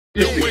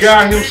It's the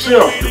guy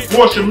himself, the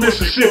voice of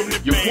Mississippi,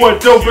 your boy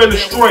Doughbelly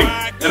Straight,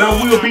 and I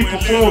will be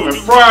performing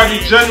Friday,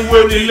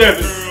 January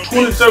 11th,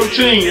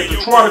 2013 at the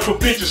Trotter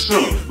Convention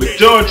Center with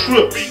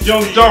Jan.11,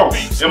 Young Dolph,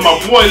 and my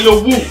boy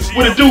Lil Woop.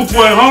 What it do,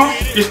 boy, huh?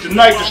 It's the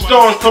night the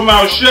stars come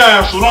out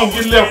shine, so don't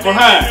get left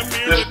behind.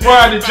 That's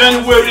Friday,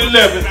 January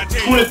 11th,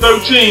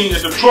 2013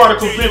 at the Trotter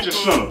Convention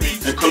Center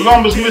in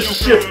Columbus,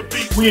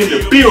 Mississippi. We in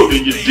the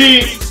building, you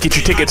dig? Get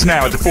your tickets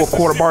now at the Fourth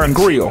Quarter Bar and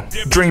Grill,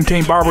 Dream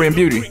Team Barber and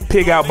Beauty,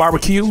 Pig Out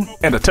Barbecue,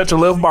 and A Touch of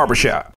Love Barbershop.